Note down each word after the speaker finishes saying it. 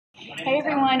Hey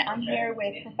everyone, I'm here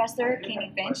with Professor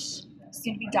Candi Finch,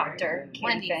 soon to be Dr.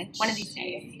 Candi Finch. One of these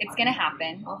days. It's going to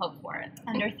happen. We'll hope for it.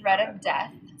 Under threat of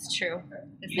death. It's true.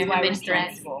 This is why we're still in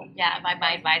threatened. school. Yeah, by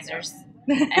my advisors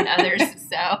and others,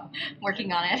 so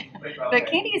working on it. But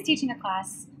Candi is teaching a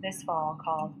class this fall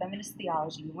called Feminist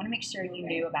Theology. We want to make sure you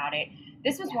knew about it.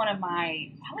 This was one of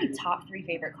my probably top 3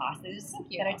 favorite classes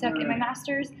that I took in my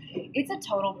master's. It's a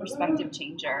total perspective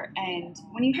changer. And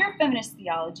when you hear feminist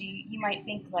theology, you might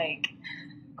think like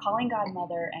calling God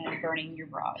mother and burning your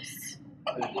bras.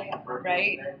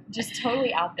 Right? Just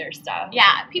totally out there stuff.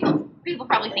 Yeah, people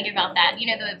probably think about that.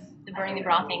 You know, the burning the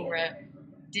bra thing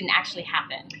didn't actually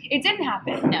happen. It didn't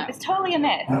happen. No. It's totally a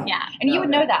myth. Yeah. And you would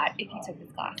know that if you took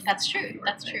this class. That's true.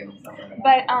 That's true.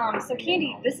 But, so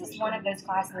Candi, this is one of those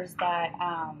classes that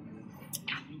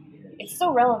it's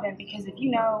so relevant because if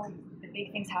you know the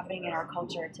big things happening in our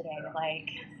culture today,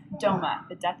 like DOMA,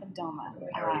 the death of DOMA,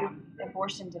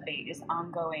 abortion debate is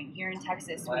ongoing. Here in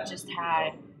Texas, we just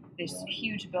had this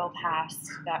huge bill passed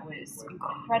that was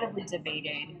incredibly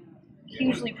debated,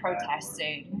 hugely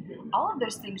protested. All of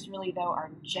those things really, though,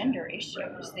 are gender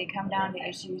issues. They come down to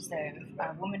issues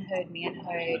of womanhood,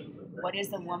 manhood, what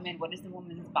is a woman, what is the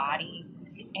woman's body,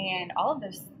 and all of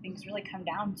those things really come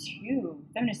down to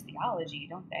feminist theology,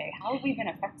 don't they? How have we been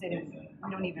affected and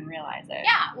we don't even realize it?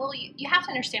 Yeah, well, you have to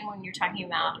understand when you're talking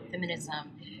about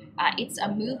feminism, it's a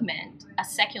movement, a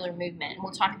secular movement, and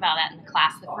we'll talk about that in the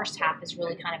class. The first half is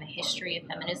really kind of a history of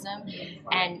feminism,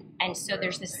 and so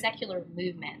there's this secular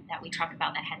movement that we talk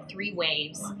about that had 3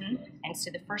 waves, and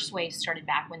so the first wave started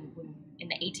back when in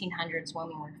the 1800s,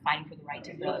 women were fighting for the right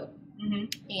to vote,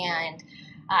 and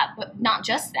but not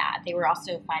just that, they were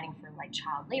also fighting for like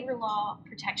child labor law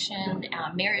protection,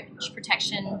 marriage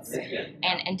protections,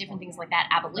 and different things like that,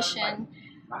 abolition.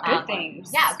 Good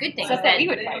things. Yeah, good things. Stuff that we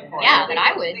would fight for. Yeah, that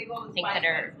I would think that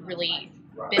are really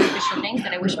beneficial things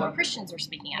that I wish more Christians were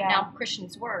speaking out. Yeah. Now,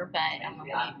 Christians were, but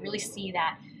I really see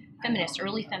that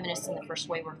early feminists in the first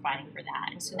wave were fighting for that.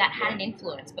 And so that had an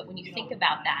influence. But when you think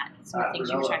about that, some of the things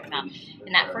you were talking about,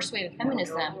 in that first wave of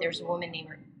feminism, there's a woman named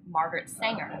Margaret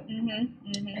Sanger,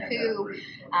 who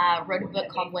wrote a book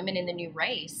called Women in the New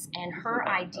Race, and her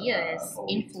ideas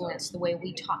influenced the way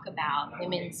we talk about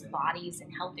women's bodies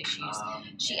and health issues.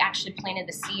 She actually planted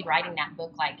the seed writing that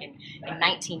book like in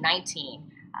 1919.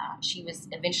 She was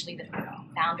eventually the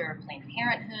founder of Planned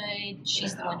Parenthood.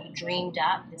 She's the one who dreamed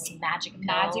up this magic pill.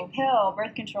 Magic pill,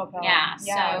 birth control pill. Yeah.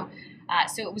 So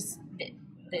it was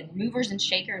the movers and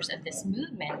shakers of this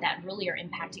movement that really are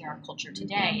impacting our culture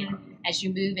today. And as you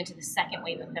move into the second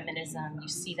wave of feminism, you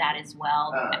see that as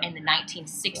well in the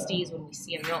 1960s when we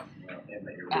see a real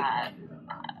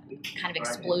kind of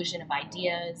explosion of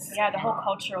ideas. Yeah, the whole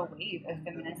cultural wave of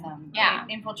feminism. Yeah.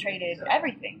 It infiltrated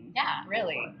everything. Yeah.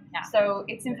 Really. Yeah. So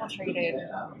it's infiltrated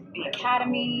the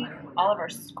academy, all of our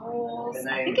schools.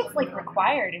 I think it's like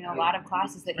required in a lot of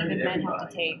classes that even men have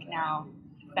to take now.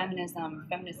 Feminist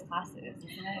classes, isn't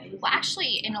it? Well,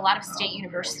 actually, in a lot of state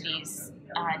universities,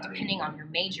 depending on your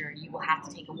major, you will have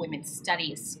to take a women's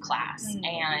studies class,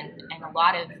 and a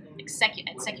lot of at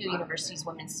secular universities,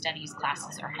 women's studies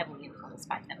classes are heavily influenced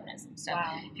by feminism. So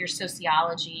if you're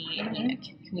sociology,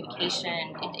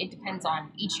 communication, it depends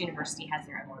on each university has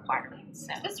their own requirements.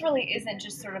 So this really isn't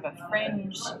just sort of a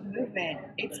fringe movement.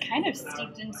 It's kind of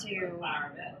steeped into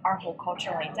our whole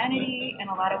cultural identity in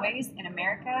a lot of ways. In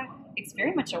America, it's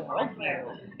very much a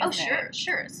worldview. Oh,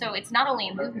 sure. So it's not only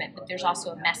a movement, but there's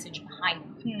also a message behind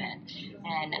the movement,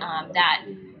 and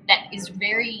that is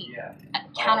very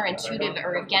counterintuitive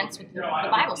or against what the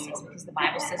Bible says, because the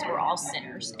Bible says we're all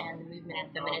sinners, and the movement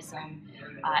in feminism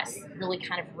really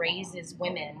kind of raises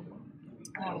women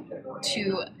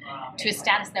to a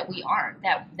status that we aren't,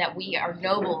 that we are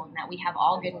noble and that we have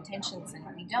all good intentions and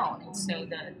we don't. And so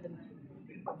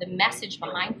the message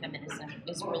behind feminism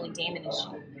is really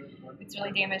damaging. It's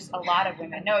really damaged a lot of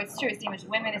women. No, it's true. It's damaged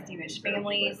women. It's damaged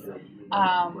families.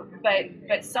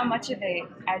 But so much of it,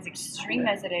 as extreme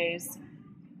as it is,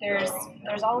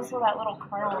 there's also that little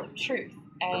kernel of truth,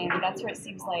 and that's where it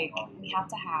seems like we have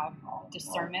to have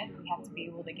discernment. We have to be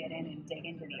able to get in and dig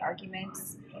into the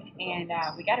arguments, and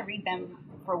we got to read them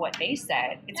for what they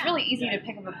said. It's really easy to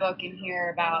pick up a book and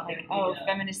hear about like, oh,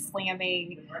 feminist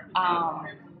slamming,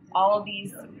 all of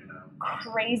these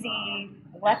crazy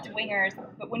left-wingers,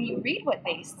 but when you read what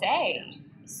they say,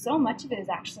 so much of it is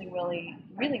actually really,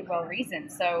 really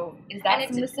well-reasoned. So is that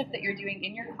some of the stuff that you're doing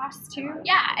in your class too?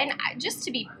 Yeah, and just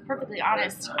to be perfectly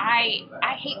honest, I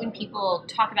hate when people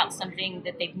talk about something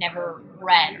that they've never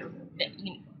read or that,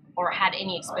 or had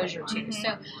any exposure to. Mm-hmm.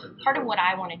 So part of what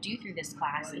I want to do through this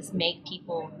class is make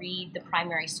people read the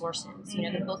primary sources, you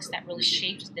know, the books that really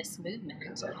shaped this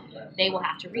movement. They will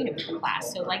have to read them for the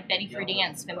class. So like Betty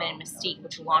Friedan's Feminine Mystique,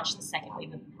 which launched the second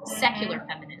wave of secular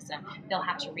feminism, they'll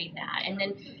have to read that.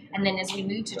 And then as we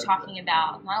move to talking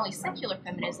about not only secular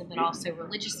feminism, but also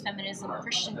religious feminism,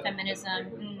 Christian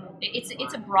feminism,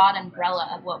 it's a broad umbrella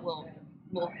of what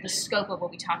the scope of what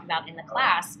we talk about in the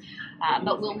class,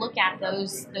 but we'll look at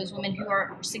those women who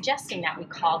are suggesting that we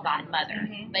call God Mother.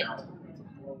 But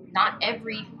not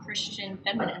every Christian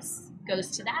feminist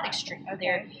goes to that extreme.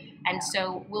 And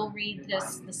so we'll read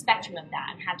the spectrum of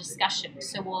that and have discussions.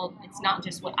 So it's not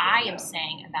just what I am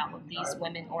saying about what these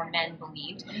women or men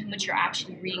believed, but you're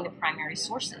actually reading the primary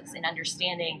sources and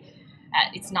understanding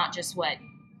it's not just what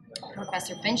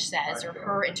Professor Finch says or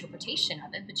her interpretation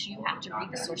of it, but you have to read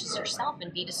the sources yourself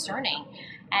and be discerning.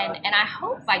 And I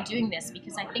hope by doing this,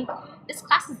 because I think this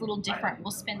class is a little different.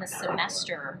 We'll spend the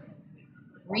semester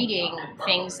reading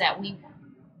things that we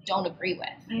don't agree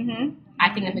with. I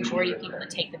think the majority of people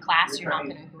that take the class, you're not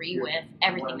going to agree with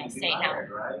everything they say. Now,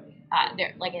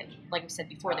 like we said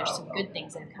before, there's some good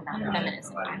things that have come out of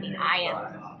feminism. I mean, I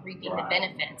am reaping the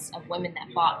benefits of women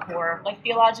that fought for like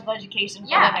theological education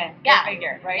for women. Go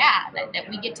figure, right? Yeah, that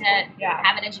we get to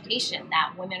have an education,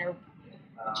 that women are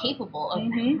capable of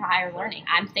higher learning.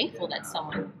 I'm thankful that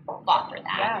someone fought for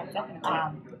that. Yeah,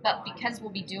 definitely. But because we'll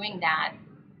be doing that,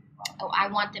 I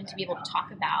want them to be able to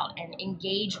talk about and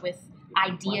engage with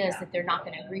ideas that they're not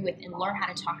going to agree with and learn how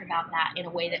to talk about that in a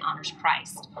way that honors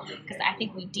Christ. Because I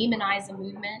think we demonize a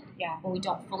movement when we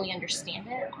don't fully understand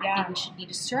it. I think we should be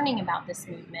discerning about this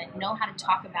movement, know how to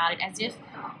talk about it as if,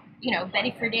 you know,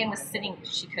 Betty Friedan was sitting,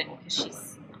 she couldn't because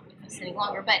she's not sitting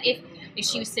longer, but if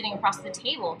she was sitting across the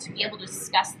table, to be able to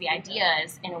discuss the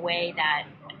ideas in a way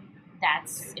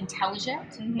that's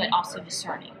intelligent, but also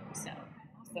discerning. So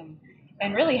awesome.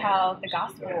 And really how the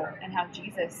gospel and how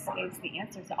Jesus is the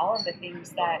answer to all of the things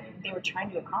that they were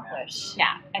trying to accomplish.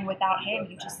 Yeah. And without him,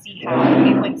 you just see how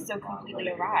it went so completely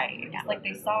awry. It's like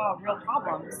they saw real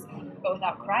problems, but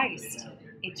without Christ,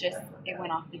 it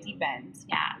went off the deep end.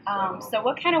 Yeah. So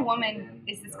what kind of woman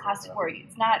is this class for?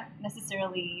 It's not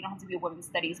necessarily, you don't have to be a women's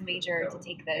studies major to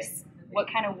take this. What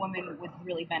kind of woman would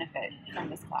really benefit from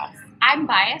this class? I'm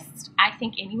biased. I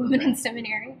think any woman in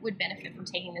seminary would benefit from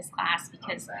taking this class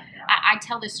because I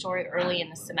tell this story early in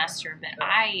the semester, but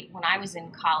when I was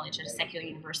in college at a secular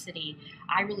university,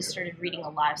 I really started reading a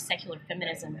lot of secular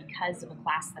feminism because of a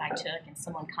class that I took, and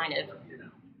someone kind of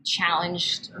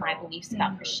challenged my beliefs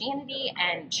about Christianity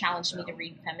and challenged me to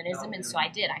read feminism, and so I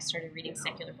did. I started reading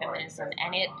secular feminism,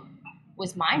 and it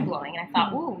was mind-blowing, and I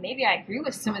thought, ooh, maybe I agree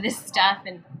with some of this stuff.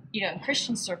 And you know, in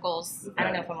Christian circles, I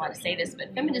don't know if I want to say this,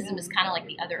 but feminism is kind of like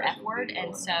the other F word,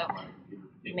 and so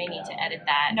you may need to edit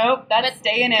that. Nope, that's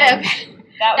staying in. Okay.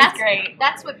 That was great.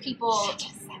 That's what people,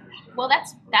 well,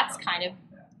 that's kind of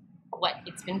what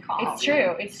it's been called. It's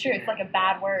true. It's like a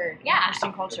bad word in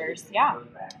Christian cultures. Yeah.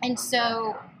 And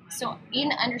so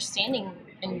in understanding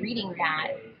and reading that,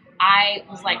 I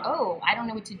was like, oh, I don't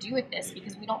know what to do with this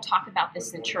because we don't talk about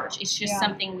this in church. It's just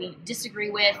something we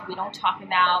disagree with, we don't talk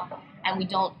about, and we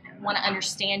don't want to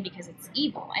understand because it's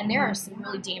evil. And there are some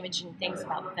really damaging things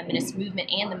about the feminist movement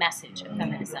and the message of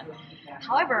feminism.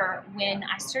 However, when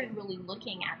I started really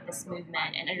looking at this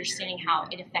movement and understanding how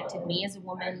it affected me as a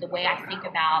woman, the way I think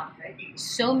about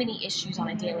so many issues on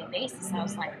a daily basis, I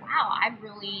was like, wow, I've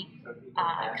really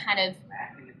kind of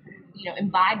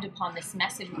imbibed upon this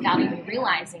message without even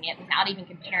realizing it, without even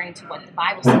comparing to what the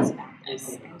Bible says about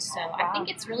this. And so I think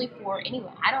it's really for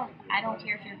anyone. I don't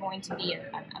care if you're going to be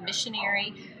a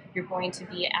missionary, you're going to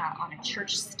be on a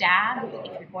church staff,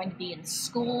 if you're going to be in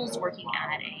schools, working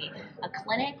at a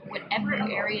clinic, whatever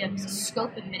area of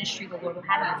scope of ministry the Lord will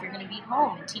have you, if you're going to be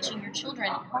home and teaching your children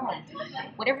at home,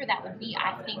 whatever that would be,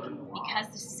 I think because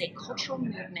this is a cultural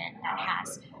movement that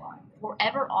has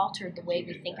forever altered the way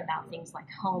we think about things like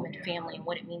home and family and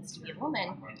what it means to be a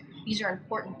woman, these are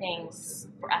important things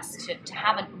for us to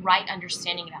have a right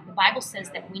understanding about. The Bible says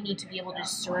that we need to be able to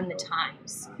discern the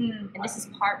times. And this is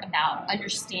part about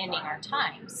understanding our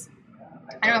times.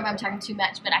 I don't know if I'm talking too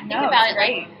much, but I think about it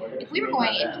like if you were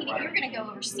going to go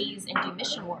overseas and do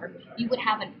mission work, you would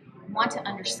want to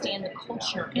understand the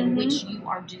culture in which you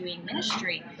are doing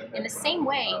ministry. In the same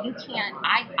way, you can't,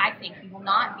 I think you will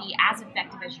not be as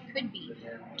effective as you could be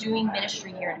doing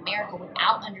ministry here in America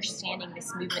without understanding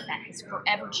this movement that has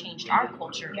forever changed our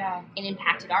culture and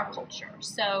impacted our culture.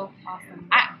 So,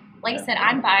 like I said,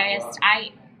 I'm biased.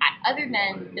 Other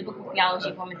than biblical theology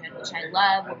of womanhood, which I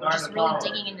love, where we're just really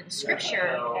digging into the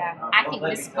scripture, I think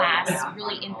this class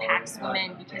really impacts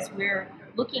women because we're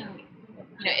looking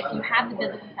if you have the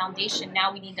biblical foundation,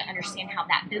 now we need to understand how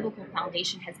that biblical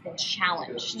foundation has been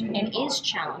challenged and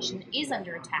is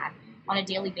under attack on a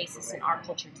daily basis in our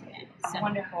culture today. So.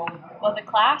 Wonderful. Well, the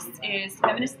class is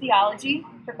Feminist Theology.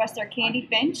 Professor Candi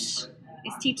Finch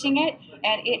is teaching it,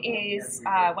 and it is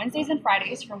Wednesdays and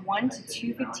Fridays from 1 to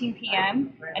 2:15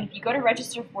 p.m. And if you go to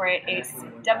register for it, it's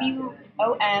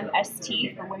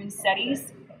WOMST for Women's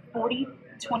Studies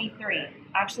 4023.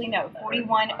 Actually, no,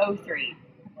 4103.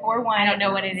 4103. I don't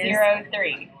know what it is.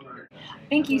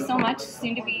 Thank you so much,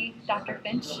 soon-to-be Dr.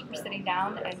 Finch, for sitting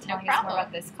down and telling us more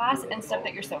about this class and stuff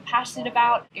that you're so passionate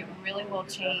about. It really will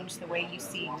change the way you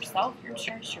see yourself, your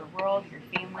church, your world, your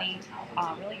family,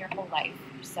 really your whole life.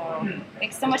 So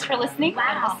thanks so much for listening. Wow,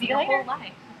 and we'll see you later. Whole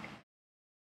life.